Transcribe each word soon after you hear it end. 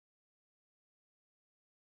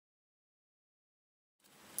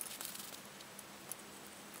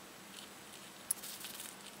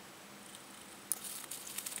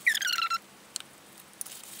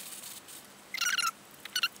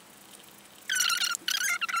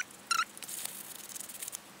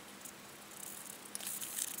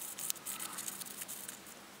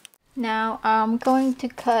Now I'm going to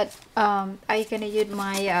cut, I'm gonna use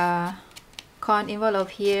my corn envelope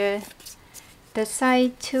here. The size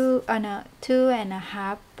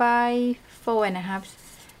 2.5 by 4.5.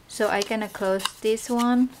 So I'm gonna close this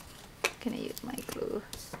one. Gonna use my glue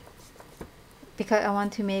because I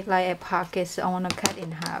want to make like a pocket, so I want to cut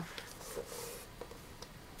in half.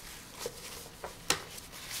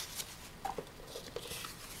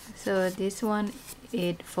 So this one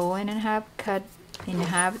is 4.5, cut in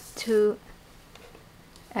half to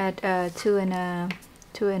at 2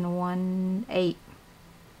 1/8.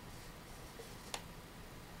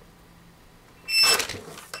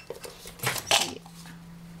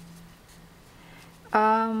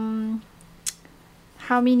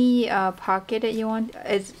 How many pocket that you want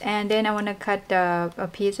is, and then I want to cut a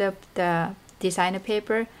piece of the designer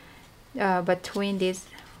paper between this.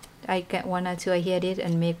 I get 1 or 2 here this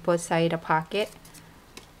and make both sides a pocket.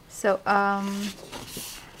 So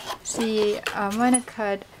see, I'm gonna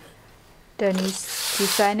cut the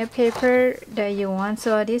designer paper that you want.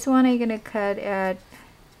 So this one I'm gonna cut at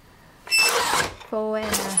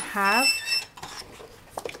 4.5,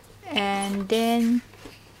 and then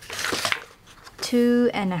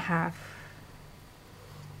 2.5.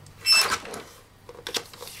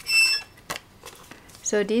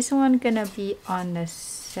 So this one gonna be on the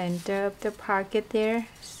center of the pocket there.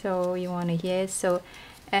 So you want to hear. So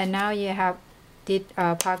and now you have this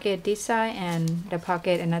pocket this side and the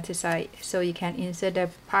pocket another side. So you can insert the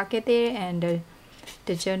pocket there and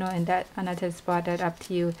the journal in that another spot. That up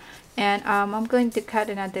to you. And I'm going to cut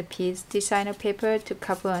another piece designer paper to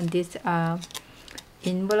cover on this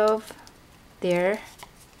envelope there.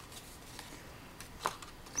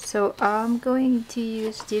 So I'm going to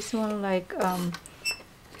use this one like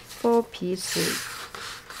 4 pieces.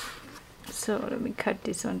 So let me cut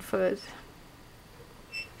this one first.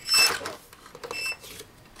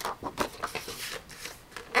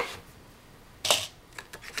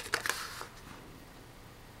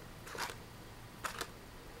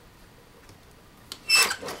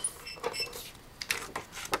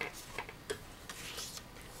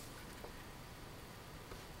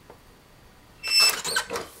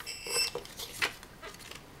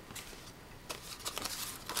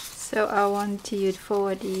 So I want to use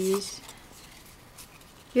 4 of these.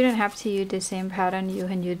 You don't have to use the same pattern, you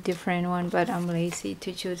can use different one, but I'm lazy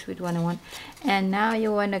to choose which one I want. And now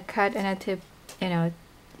you want to cut another,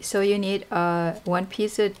 so you need 1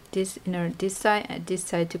 piece of this, this side and this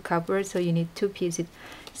side to cover, so you need 2 pieces.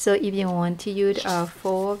 So if you want to use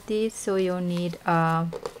 4 of these, so you'll need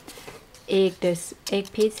egg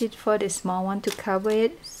pieces for the small one to cover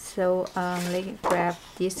it. So let's grab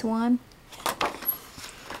this one.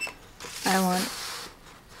 I want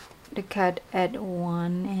to cut at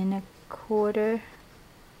 1 1/4.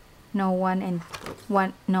 No,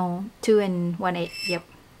 2 1/8. Yep.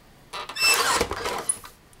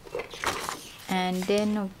 And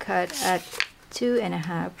then we'll cut at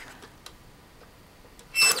 2.5.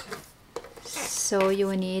 So you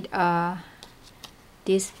will need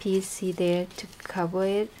this piece, see there, to cover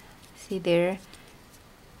it. See there.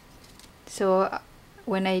 So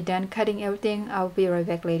when I done cutting everything, I'll be right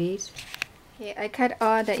back, ladies. Okay, I cut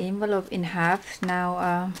all the envelope in half. Now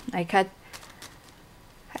I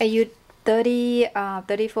use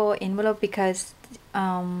 34 envelope because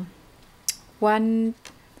one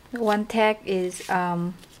tag is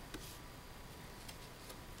 1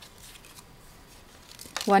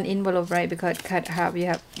 envelope, right? Because cut half, you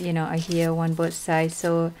have here one both sides.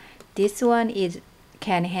 So this one is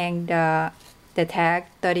can hang the tag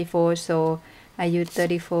 34. So I use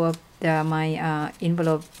 34 of my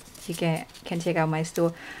envelope. You can check out my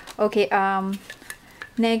store. Okay,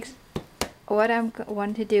 next what I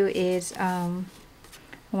want to do is I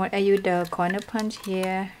use the corner punch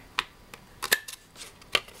here.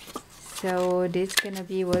 So this gonna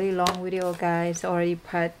be very long video, guys. Already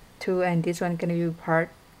part 2 and this one gonna be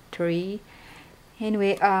part 3.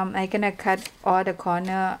 Anyway, I gonna cut all the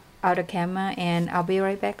corner out of camera and I'll be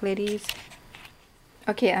right back, ladies.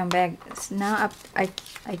 Okay, I'm back. Now I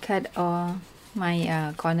cut all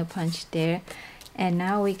my corner punch there, and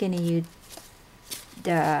now we're gonna use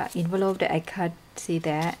the envelope that I cut, see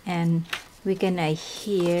that, and we're gonna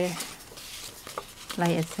adhere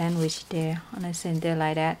like a sandwich there on the center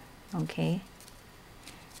like that. Okay,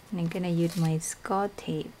 and I'm gonna use my Scotch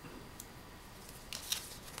tape.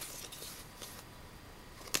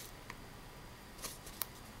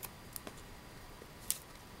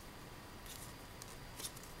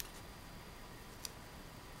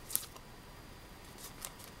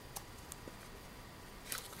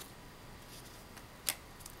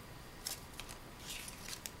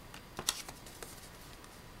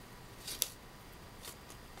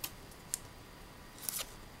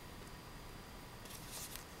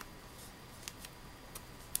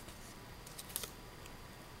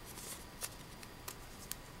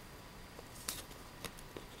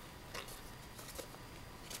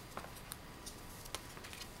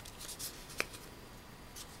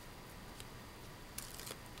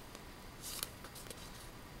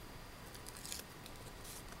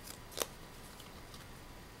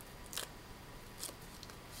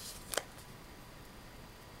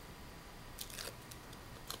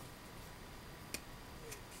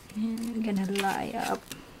 line up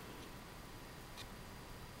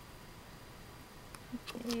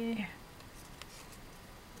there.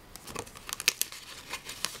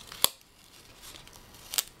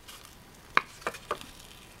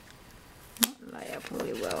 Not line up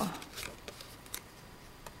really well.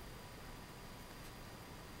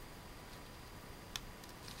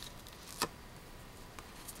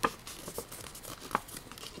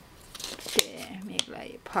 There, make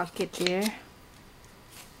like a pocket there.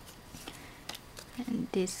 And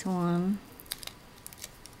this one,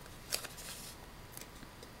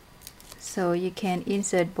 so you can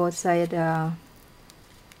insert both sides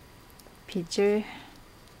picture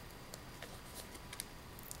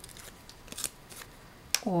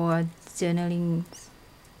or journaling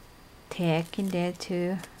tag in there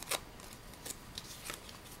too.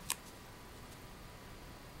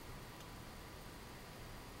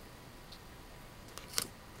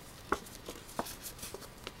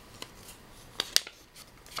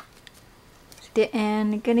 The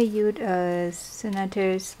end, I'm gonna use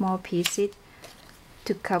another small pieces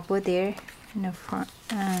to cover there in the front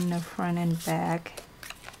and back.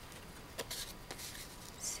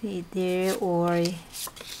 See there, or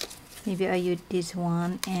maybe I use this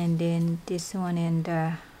one and then this one, and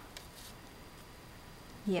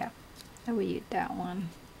yeah, I will use that one.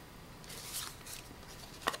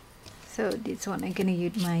 So this one I'm gonna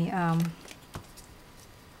use my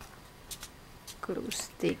glue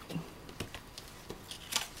stick.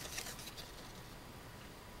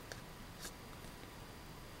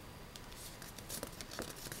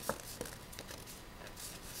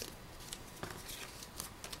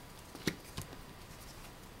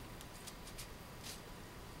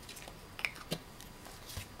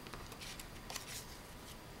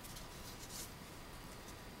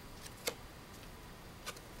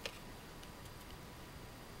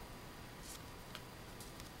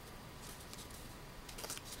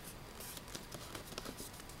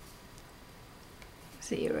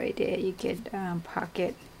 See right there, you get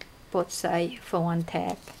pocket both sides for one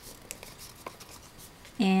tag,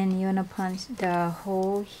 and you wanna punch the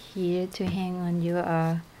hole here to hang on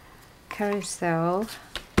your carousel.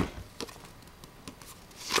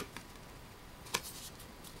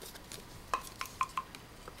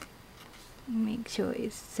 Make sure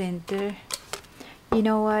it's center. You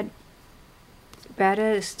know what?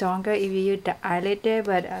 Better, stronger if you use the eyelet there,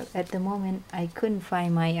 but at the moment I couldn't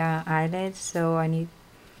find my eyelet, so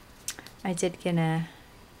I just gonna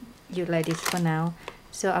use like this for now.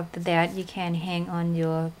 So after that, you can hang on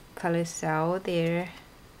your carousel there.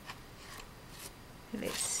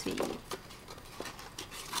 Let's see.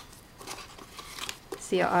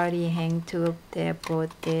 See, I already hang two up there,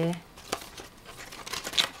 both there.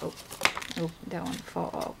 Oh, that one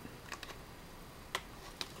fall off.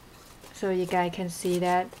 So you guys can see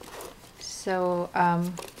that. So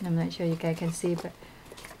I'm not sure you guys can see, but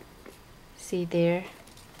see there,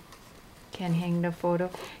 can hang the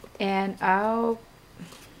photo. And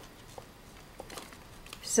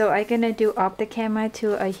so I'm gonna do off the camera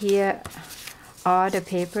to adhere all the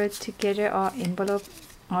paper together, or envelope,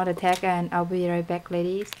 all the tag, and I'll be right back,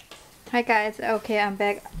 ladies. Hi guys, okay, I'm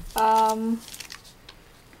back.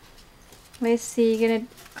 Let's see,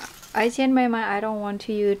 I changed my mind. I don't want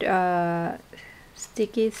to use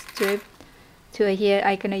sticky strip to adhere.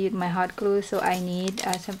 I'm gonna use my hot glue, so I need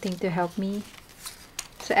something to help me.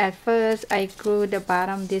 So at first I glue the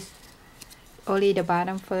bottom, only the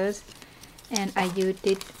bottom first, and I use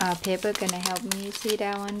this paper gonna help me. See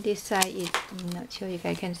that one? This side is, I'm not sure you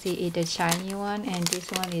guys can see it, the shiny one, and this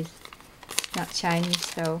one is not shiny.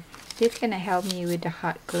 So this gonna help me with the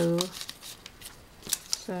hot glue,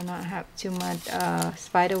 so not have too much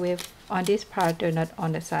spider web on this part or not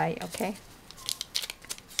on the side. Okay,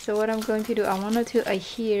 so what I'm going to do, I wanted to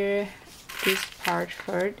adhere this part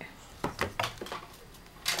first.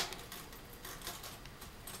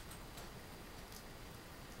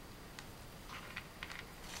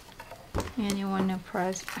 And you want to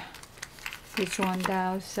press this one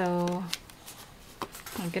down, so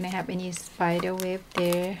I'm gonna have any spider web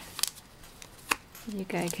there. You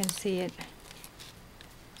guys can see it.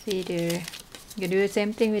 See there. You do the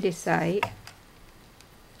same thing with this side.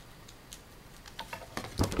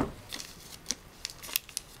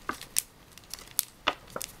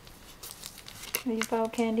 Are you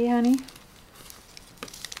found candy, honey?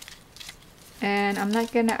 And I'm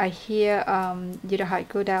not gonna adhere do the hot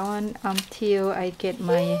glue that one until I get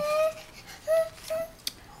my.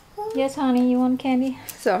 Yes, honey, you want candy?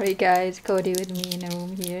 Sorry guys, Cody with me in the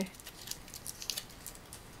room here.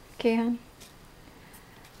 Okay, hon.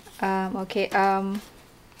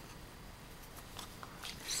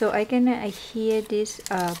 so I can adhere this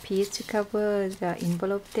piece to cover the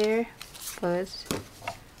envelope there first.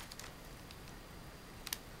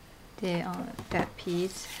 There on that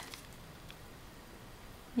piece.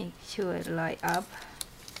 Make sure it line up.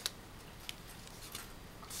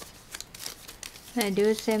 I do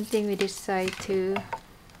the same thing with this side too.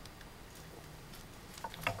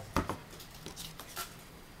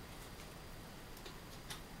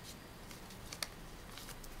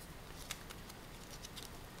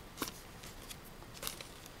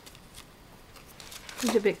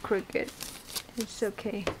 It's a bit crooked. It's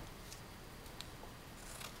okay.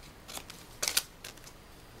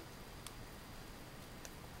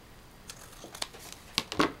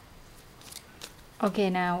 Okay,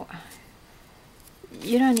 now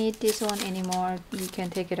you don't need this one anymore. You can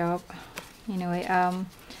take it off. Anyway,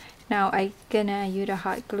 now I gonna use a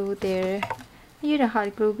hot glue there. I use a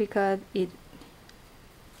hot glue because it's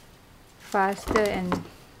faster, and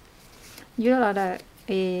use a lot of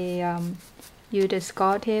use the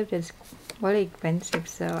Scotch tape that's very expensive,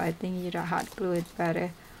 so I think use a hot glue is better.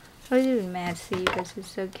 A little bit messy, but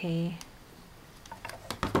it's okay.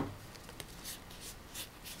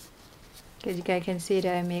 Because you guys can see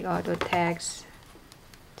that I make all the tags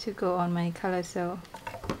to go on my carousel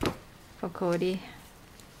for Cody.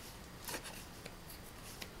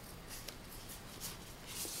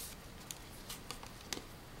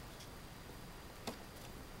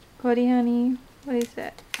 Cody, honey, what is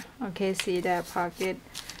that? Okay, see that pocket.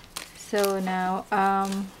 So now,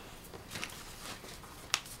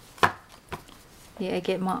 yeah, I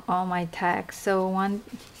get all my tags. So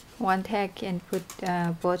one tag can put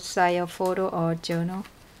both side of photo or journal.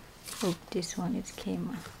 Oh, this one is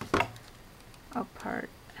came apart.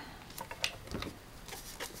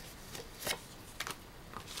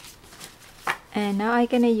 And now I'm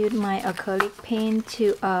gonna use my acrylic paint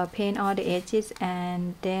to paint all the edges,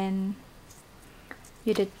 and then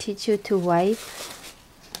use the tissue to wipe.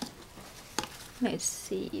 Let's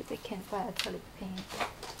see if I can find acrylic paint.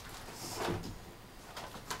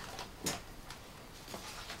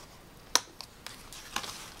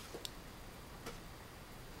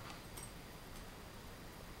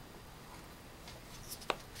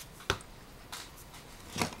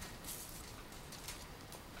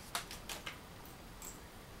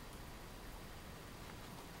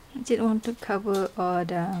 I just want to cover all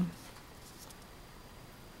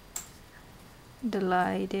the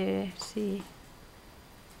line there, see,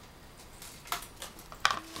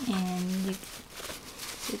 and you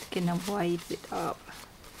just gonna wipe it up.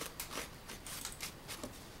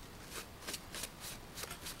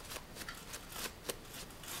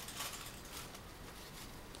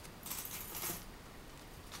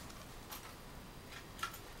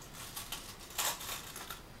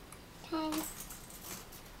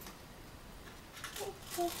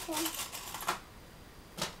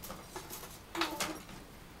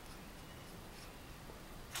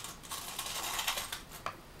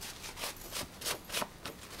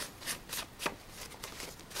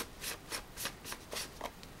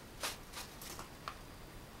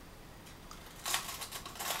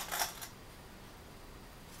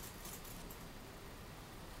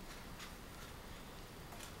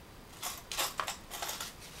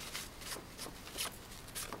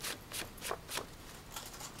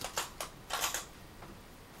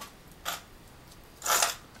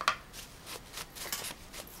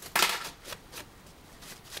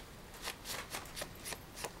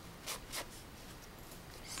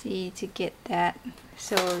 See, to get that.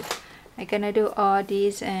 So I'm gonna do all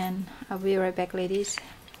these, and I'll be right back, ladies.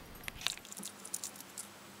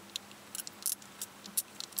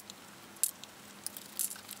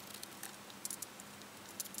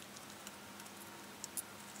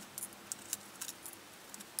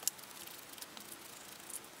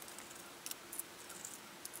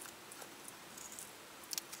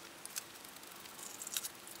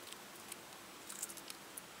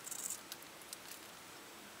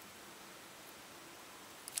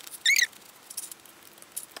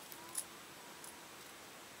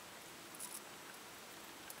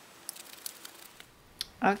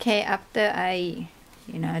 Okay, after I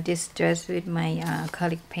distress with my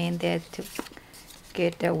acrylic paint there to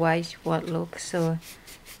get the white look, so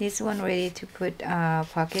this one ready to put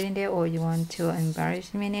pocket in there, or you want to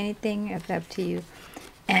embellishment anything, it's up to you.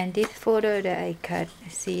 And this photo that I cut,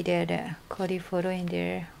 see there the Cody photo in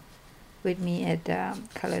there with me at the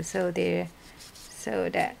carousel there, so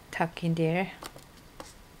that tuck in there.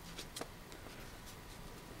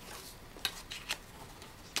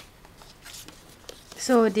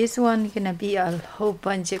 So this one gonna be a whole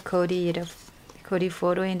bunch of Cody,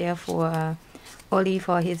 photo in there for only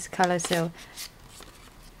for his carousel.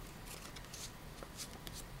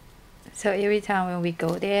 So every time when we go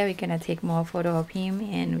there, we're gonna take more photo of him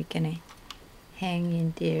and we're gonna hang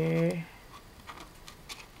in there.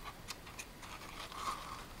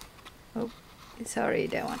 Oh, sorry,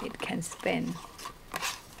 that one it can spin.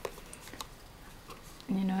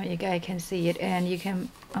 You know, you guys can see it, and you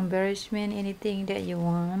can embellishment anything that you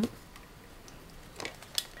want.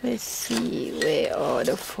 Let's see where all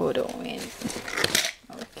the photo went.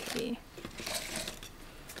 Okay.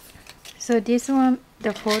 So this one,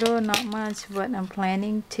 the photo not much, but I'm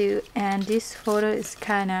planning to, and this photo is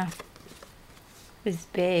is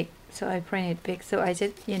big, so I print it big. So I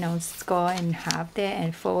just, you know, score in half there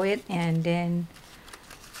and fold it, and then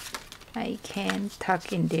I can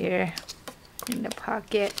tuck in there in the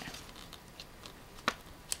pocket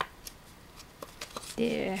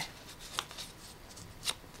there.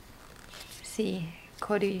 See,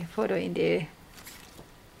 Cody photo in there.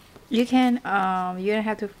 You can you don't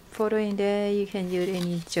have to photo in there. You can use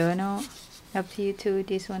any journal, up to you too.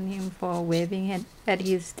 This one him for waving at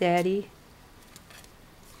his daddy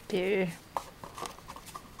there.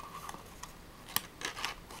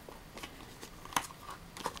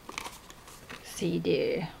 See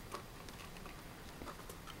there.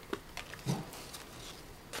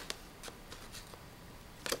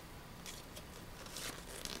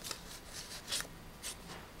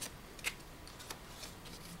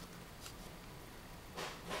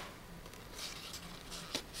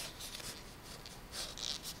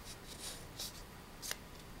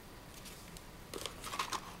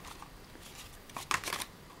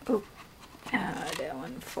 Oh, that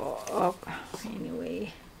one fall up.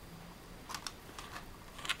 Anyway,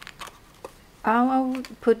 I'll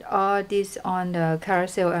put all this on the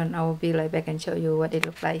carousel and I will be right back and show you what it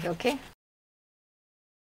looks like. Okay.